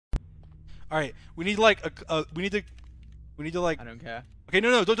All right, we need like we need to like. I don't care. Okay,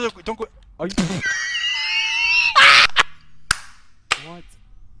 no, don't go. Are you? What?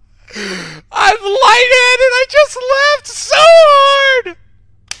 I'm lighted and I just laughed so hard.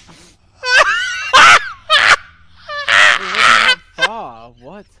 It wasn't that far.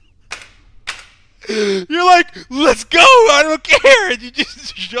 What? You're like, let's go. I don't care, and you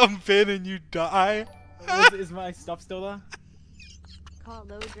just jump in and you die. Is my stuff still there?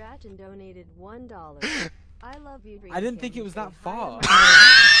 Carlo Dratton donated $1. I love you. I didn't think it was that far.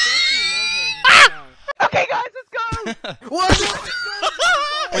 Okay, guys, let's go. What?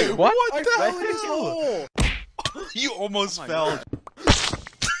 Wait, what? What the hell is hole? You almost fell.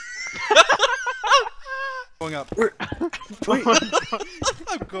 Going up. Wait.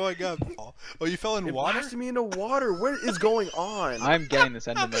 I'm going up. Oh, you fell in water? Blasted me into water. What is going on? I'm getting this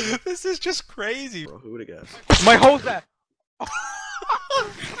Enderman. This is just crazy. Bro, who would have guessed? My hole's there.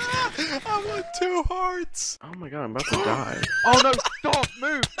 I want 2 hearts. Oh my god, I'm about to die. Oh no! Stop!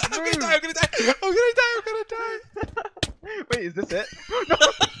 Move! I'm gonna die. I'm gonna die. Wait, is this it?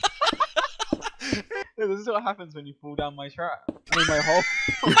 No, this is what happens when you fall down my trap. I mean, my hole.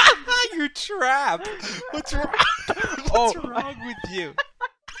 Your trap. What's wrong? What's wrong with you?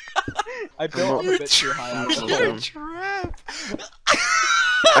 I built up a bit too high. Your trap.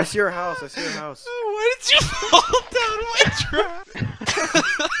 I see your house. I see your house. Why did you fall down my trap?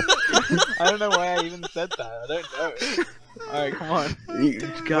 I don't know why I even said that. I don't know. Alright, come on.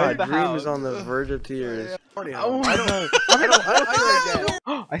 God, the Dream house? is on the verge of tears. Oh, I don't know. I don't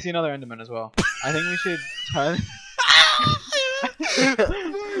know. I see another Enderman as well. I think we should turn.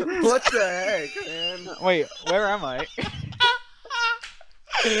 What the heck, man? Wait, where am I?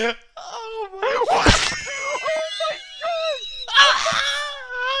 Oh my god!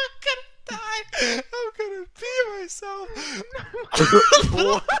 I'm gonna die! I'm gonna pee myself!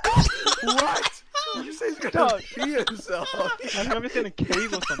 What? Did you say he's gonna Dog. pee himself? I think I'm just in a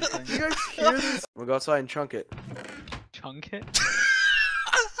cave or something. You guys hear this? We'll go outside and chunk it. Chunk it?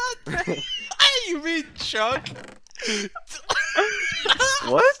 You mean chunk?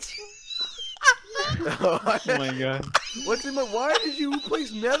 What? Oh my god. What's in my? Why did you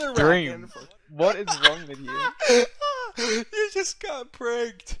place netherrack Dream. in? What is wrong with you? You just got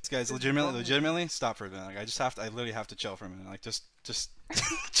pranked. Guys, legitimately, stop for a minute. Like, I literally have to chill for a minute. Like, just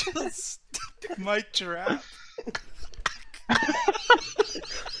my trap.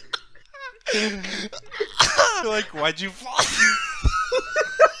 Like, why'd you fall?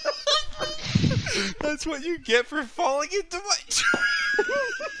 That's what you get for falling into my trap.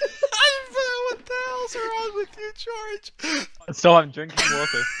 What the hell's wrong with you, George? So I'm drinking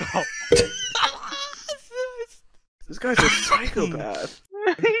water. Stop. This guy's a psychopath. No!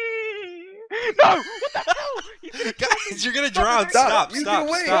 What the hell? Guys, you're gonna drown. Stop. Stop. You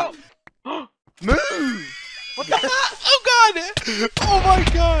Stop. Move! What the hell? Oh god! Oh my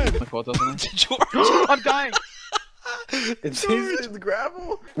god! My fault, doesn't it? George! I'm dying! It's in the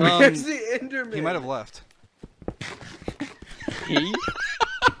gravel? Where's the Enderman? He might have left. He?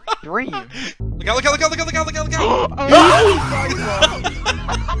 Dream. Look out!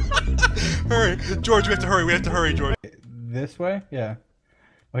 Hurry! George, we have to hurry, George. This way? Yeah.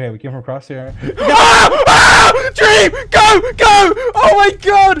 Okay, we came from across here. Dream! Go! Oh my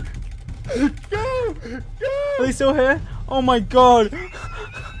god! Go! Are they still here? Oh my god!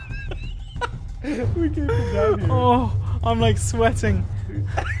 We came from down here. Oh, I'm like sweating.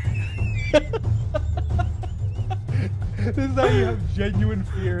 This is how you have genuine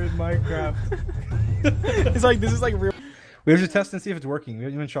fear in Minecraft. It's like, this is like real. We have to test and see if it's working. We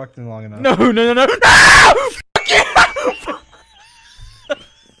haven't been shocked in long enough. No!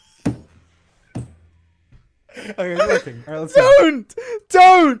 Okay, it's working. Alright, let's go.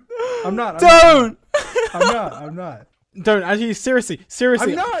 Don't! I'm not. Don't! I'm not. Don't, actually, seriously.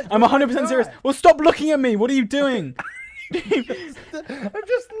 I'm not. I'm 100% serious. not. Well, stop looking at me. What are you doing? I'm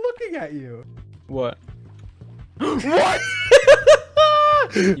just looking at you. What? What?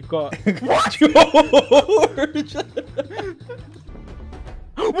 You've got... What? George!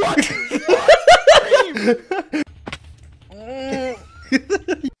 What?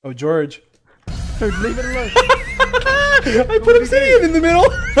 Oh, George. Dude, leave it alone. I put obsidian in the middle.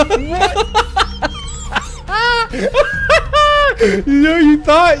 You know, you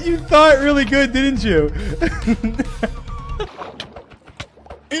thought really good, didn't you?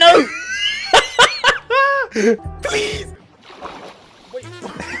 No! Please! Wait.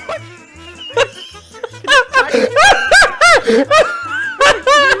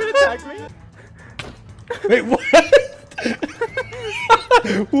 You attack me? Wait, what?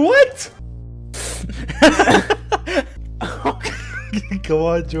 What? Come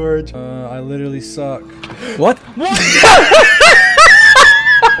on, George. I literally suck. What?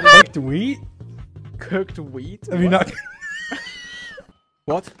 Cooked wheat? Cooked wheat? I mean, not.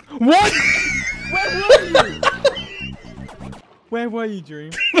 What? What? Where were you? Where were you,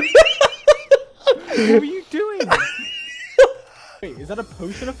 Dream? What were you doing? Wait, is that a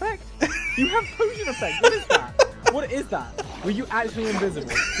potion effect? You have potion effect. What is that? What is that? Were you actually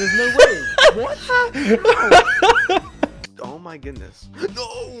invisible? There's no way. What? Oh my goodness.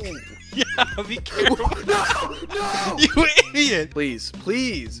 No! Yeah, be careful. No! No! You idiot! Please,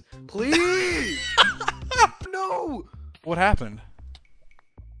 please, please! No! What happened?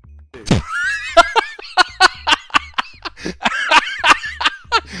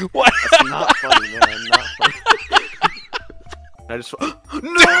 What? That's not funny, man. Not funny. I just.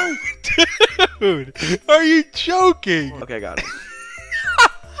 No! Dude, are you joking? Okay, I got it.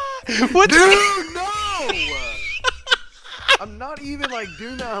 What? Dude, no! I'm not even like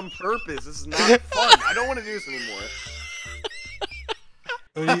doing that on purpose. This is not fun. I don't want to do this anymore.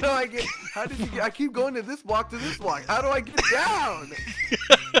 How do I get? How did you get? I keep going to this block to this block. How do I get down?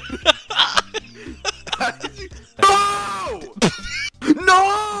 How did you? No!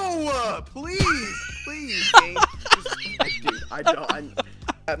 No! Please, please, game. Just, dude, I don't.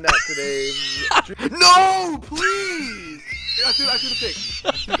 I'm not today. No, please. I threw the pick.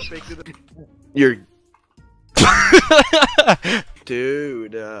 I threw the pick to the. You're.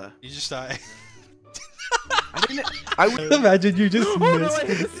 Dude. You just died. I didn't. I would Imagine you just Oh no, missed. I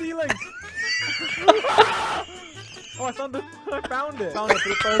hit the ceiling! Oh, I found it! Found it for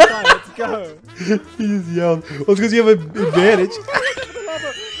the first time, let's go! He just yelled. Well, it's because you have an advantage. No,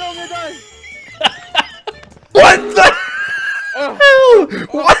 I'm gonna die! What the hell?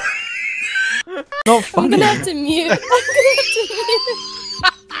 What? Not I'm funny! gonna have to mute. I'm gonna have to mute.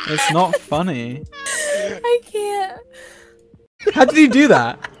 It's not funny. I can't. How did you do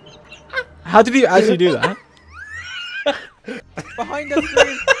that? How did you actually do that? Behind us,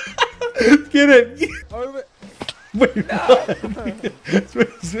 Green! Get it. Over! Wait, what? It's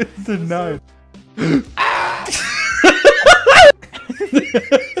a 9.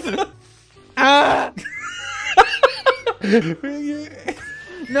 Ah!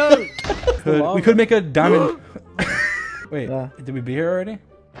 No! We could make a diamond. Wait, Yeah. did we be here already?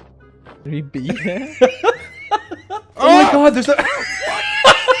 Did we be here? Oh my god, there's a.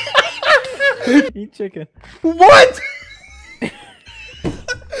 Eat chicken. What?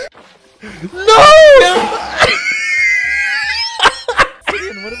 No!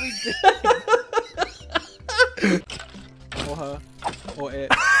 Chicken, what are we doing? Or her. Or it.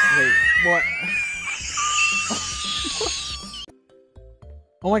 Wait, what?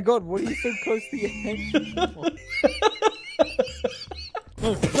 Oh my god, what are you so close to the edge? No,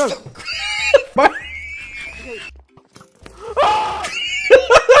 no! My-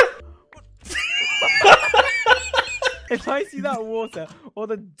 If I see that water or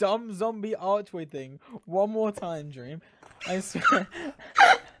the dumb zombie archway thing one more time, Dream, I swear.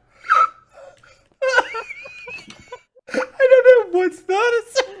 I don't know what's not a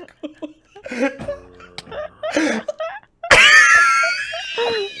circle.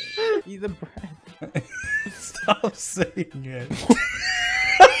 Eat the bread. Stop saying it.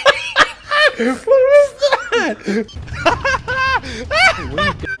 What was that?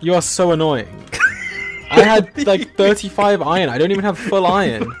 You are so annoying. I had like 35 iron. I don't even have full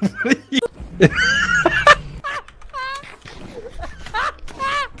iron.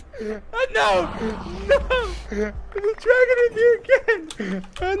 No! No! The dragon with you again!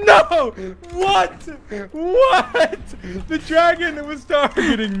 No! What? What? The dragon was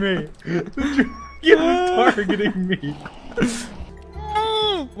targeting me! The dragon was targeting me!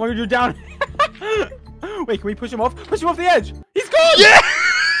 Oh my god, you're down. Wait, can we push him off? Push him off the edge! He's gone! Yes!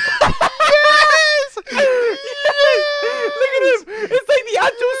 Yes! Look at him! It's like the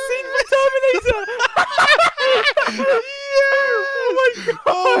actual scene for Terminator!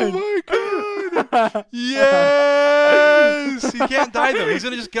 Oh my god! Yes! He can't die though. He's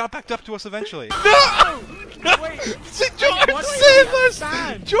gonna just get back up to us eventually. No! Wait! George, what do I save even us!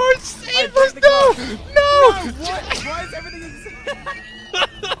 understand? George, save break us! the No! glass. No! What? Why is everything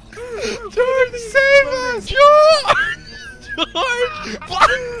George, save us! George!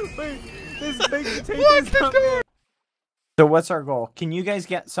 George! Wait, there's big Block potatoes the down door! there. So what's our goal? Can you guys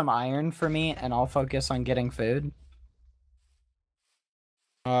get some iron for me and I'll focus on getting food?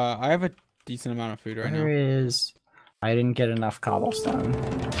 I have a decent amount of food right Where now. is... I didn't get enough cobblestone.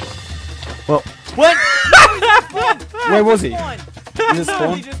 Well, What? where was he? He just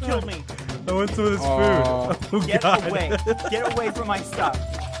spawned? He just killed me. I want some of this Aw. food. Oh Get god. away. Get away from my stuff.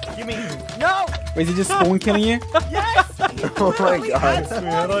 Give me... No! Wait, is he just spawn killing you? Oh my god.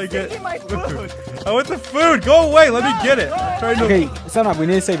 How do I get? I want the food. Go away. Let me get it. I'm trying to. Okay, stand up. We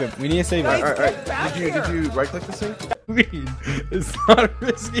need to save him. We need to save him. Alright. Did you right click this thing? It's not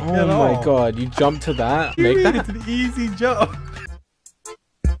risky at Oh all. my god, you jumped to that? You Make mean that? it's an easy jump.